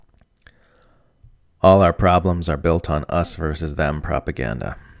All our problems are built on us versus them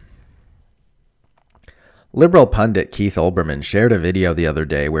propaganda. Liberal pundit Keith Olbermann shared a video the other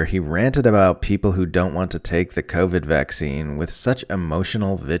day where he ranted about people who don't want to take the COVID vaccine with such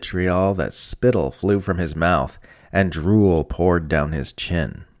emotional vitriol that spittle flew from his mouth and drool poured down his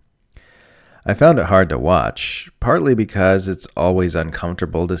chin. I found it hard to watch, partly because it's always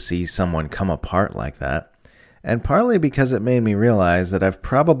uncomfortable to see someone come apart like that, and partly because it made me realize that I've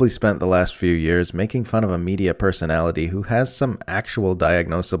probably spent the last few years making fun of a media personality who has some actual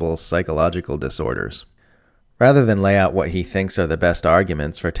diagnosable psychological disorders. Rather than lay out what he thinks are the best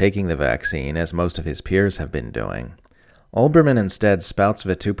arguments for taking the vaccine, as most of his peers have been doing, Olbermann instead spouts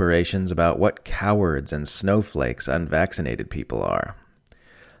vituperations about what cowards and snowflakes unvaccinated people are.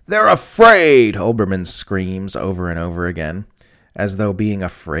 "They're afraid!" Olbermann screams over and over again, as though being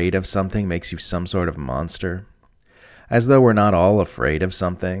afraid of something makes you some sort of monster. As though we're not all afraid of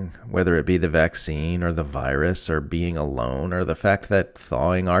something, whether it be the vaccine or the virus or being alone or the fact that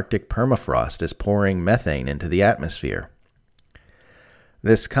thawing Arctic permafrost is pouring methane into the atmosphere.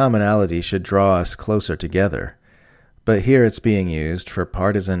 This commonality should draw us closer together, but here it's being used for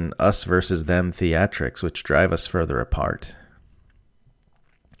partisan us versus them theatrics which drive us further apart.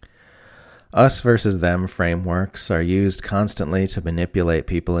 Us versus them frameworks are used constantly to manipulate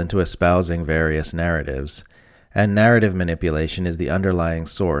people into espousing various narratives, and narrative manipulation is the underlying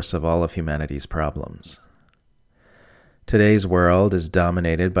source of all of humanity's problems. Today's world is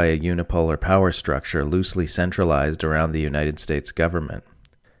dominated by a unipolar power structure loosely centralized around the United States government.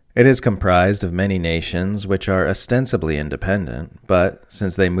 It is comprised of many nations which are ostensibly independent, but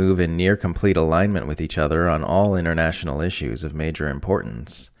since they move in near complete alignment with each other on all international issues of major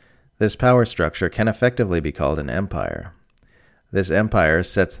importance, this power structure can effectively be called an empire. This empire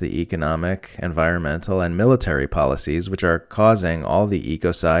sets the economic, environmental, and military policies which are causing all the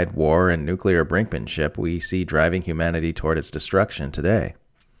ecocide, war, and nuclear brinkmanship we see driving humanity toward its destruction today.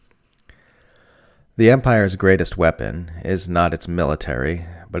 The empire's greatest weapon is not its military,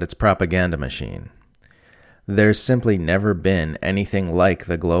 but its propaganda machine. There's simply never been anything like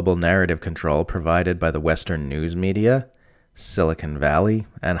the global narrative control provided by the Western news media, Silicon Valley,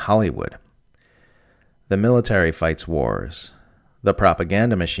 and Hollywood. The military fights wars. The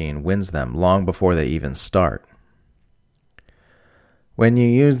propaganda machine wins them long before they even start. When you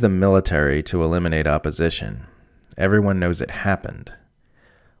use the military to eliminate opposition, everyone knows it happened.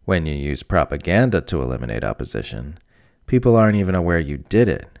 When you use propaganda to eliminate opposition, people aren't even aware you did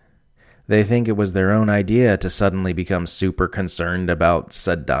it. They think it was their own idea to suddenly become super concerned about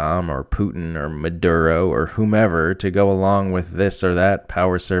Saddam or Putin or Maduro or whomever to go along with this or that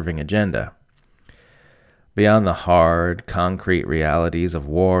power-serving agenda. Beyond the hard, concrete realities of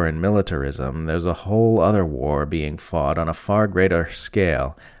war and militarism, there's a whole other war being fought on a far greater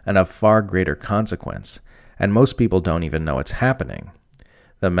scale and of far greater consequence, and most people don't even know it's happening.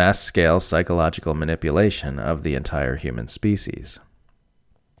 The mass-scale psychological manipulation of the entire human species.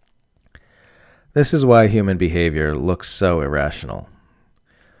 This is why human behavior looks so irrational.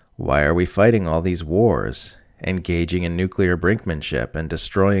 Why are we fighting all these wars, engaging in nuclear brinkmanship and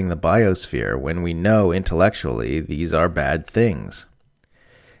destroying the biosphere when we know intellectually these are bad things?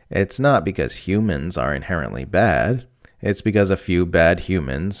 It's not because humans are inherently bad. It's because a few bad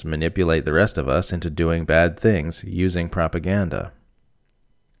humans manipulate the rest of us into doing bad things using propaganda.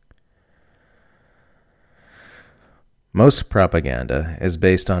 Most propaganda is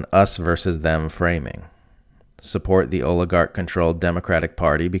based on us versus them framing. Support the oligarch-controlled Democratic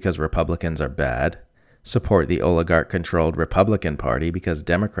Party because Republicans are bad. Support the oligarch-controlled Republican Party because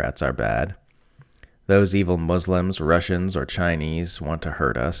Democrats are bad. Those evil Muslims, Russians, or Chinese want to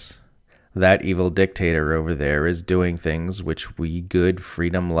hurt us. That evil dictator over there is doing things which we good,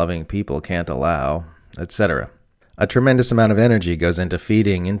 freedom-loving people can't allow, etc. A tremendous amount of energy goes into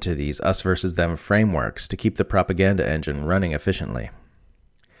feeding into these us versus them frameworks to keep the propaganda engine running efficiently.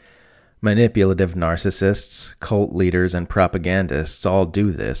 Manipulative narcissists, cult leaders, and propagandists all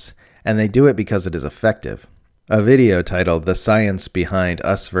do this, and they do it because it is effective. A video titled "The Science Behind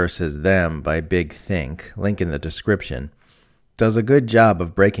Us versus Them" by Big Think, link in the description, does a good job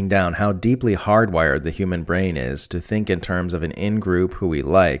of breaking down how deeply hardwired the human brain is to think in terms of an in-group who we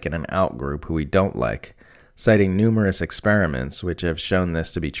like and an out-group who we don't like, citing numerous experiments which have shown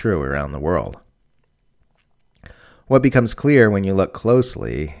this to be true around the world. What becomes clear when you look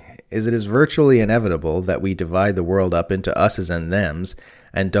closely is it is virtually inevitable that we divide the world up into us's and them's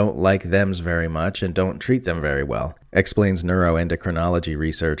and don't like them's very much and don't treat them very well, explains neuroendocrinology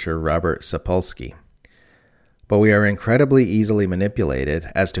researcher Robert Sapolsky. But we are incredibly easily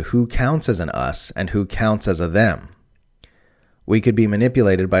manipulated as to who counts as an us and who counts as a them. We could be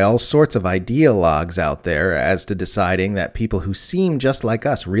manipulated by all sorts of ideologues out there as to deciding that people who seem just like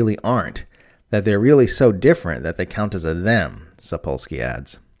us really aren't, that they're really so different that they count as a them, Sapolsky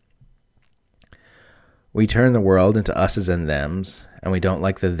adds. We turn the world into us's and thems, and we don't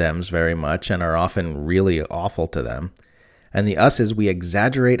like the thems very much and are often really awful to them. And the us's, we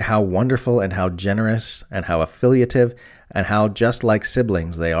exaggerate how wonderful and how generous and how affiliative and how just like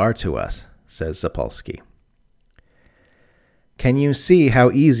siblings they are to us, says Sapolsky. Can you see how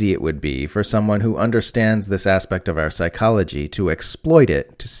easy it would be for someone who understands this aspect of our psychology to exploit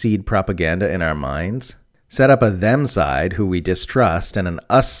it to seed propaganda in our minds? Set up a them side who we distrust and an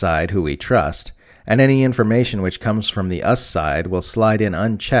us side who we trust, and any information which comes from the us side will slide in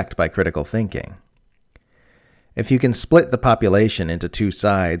unchecked by critical thinking. If you can split the population into two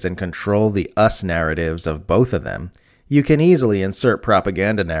sides and control the us narratives of both of them, you can easily insert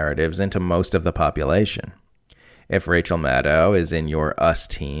propaganda narratives into most of the population. If Rachel Maddow is in your us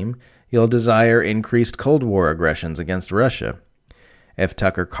team, you'll desire increased Cold War aggressions against Russia. If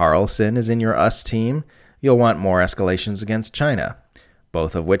Tucker Carlson is in your us team, you'll want more escalations against China,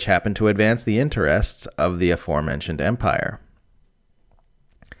 both of which happen to advance the interests of the aforementioned empire.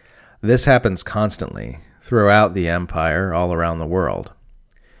 This happens constantly, throughout the empire, all around the world.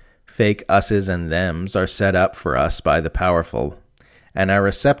 Fake us's and thems are set up for us by the powerful, and our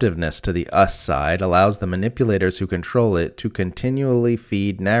receptiveness to the us side allows the manipulators who control it to continually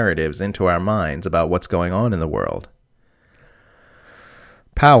feed narratives into our minds about what's going on in the world.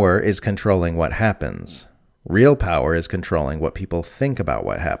 Power is controlling what happens. Real power is controlling what people think about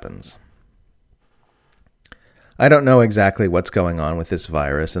what happens. I don't know exactly what's going on with this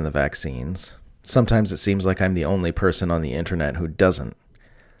virus and the vaccines. Sometimes it seems like I'm the only person on the internet who doesn't.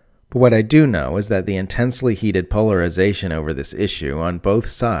 But what I do know is that the intensely heated polarization over this issue on both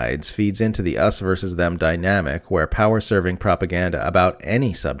sides feeds into the us versus them dynamic where power-serving propaganda about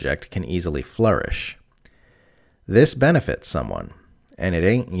any subject can easily flourish. This benefits someone, and it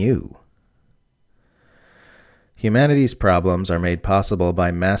ain't you. Humanity's problems are made possible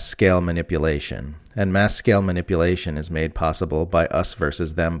by mass-scale manipulation, and mass-scale manipulation is made possible by us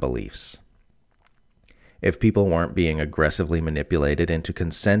versus them beliefs. If people weren't being aggressively manipulated into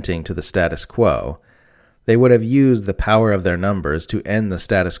consenting to the status quo, they would have used the power of their numbers to end the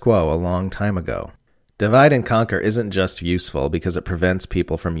status quo a long time ago. Divide and conquer isn't just useful because it prevents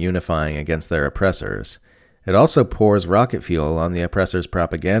people from unifying against their oppressors. It also pours rocket fuel on the oppressor's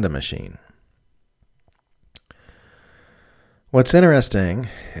propaganda machine. What's interesting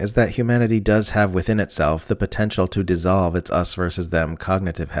is that humanity does have within itself the potential to dissolve its us versus them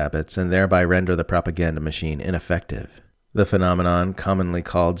cognitive habits and thereby render the propaganda machine ineffective. The phenomenon, commonly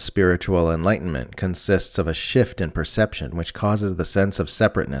called spiritual enlightenment, consists of a shift in perception which causes the sense of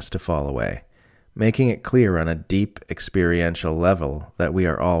separateness to fall away, making it clear on a deep experiential level that we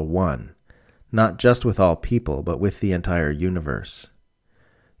are all one, not just with all people, but with the entire universe.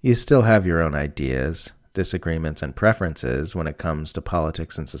 You still have your own ideas, disagreements, and preferences when it comes to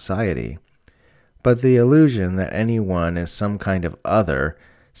politics and society, but the illusion that anyone is some kind of other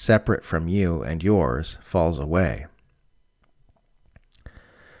separate from you and yours falls away.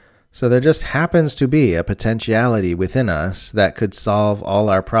 So there just happens to be a potentiality within us that could solve all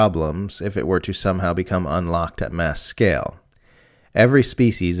our problems if it were to somehow become unlocked at mass scale. Every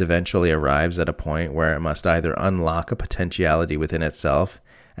species eventually arrives at a point where it must either unlock a potentiality within itself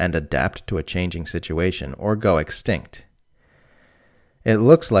and adapt to a changing situation, or go extinct. It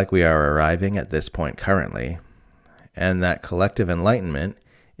looks like we are arriving at this point currently, and that collective enlightenment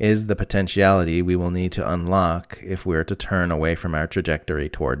is the potentiality we will need to unlock if we're to turn away from our trajectory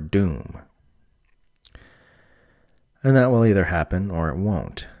toward doom. And that will either happen or it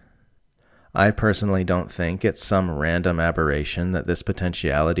won't. I personally don't think it's some random aberration that this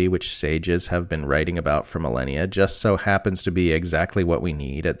potentiality which sages have been writing about for millennia just so happens to be exactly what we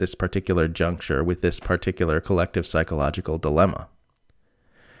need at this particular juncture with this particular collective psychological dilemma.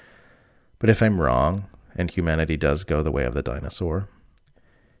 But if I'm wrong, and humanity does go the way of the dinosaur,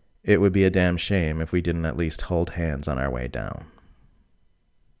 it would be a damn shame if we didn't at least hold hands on our way down.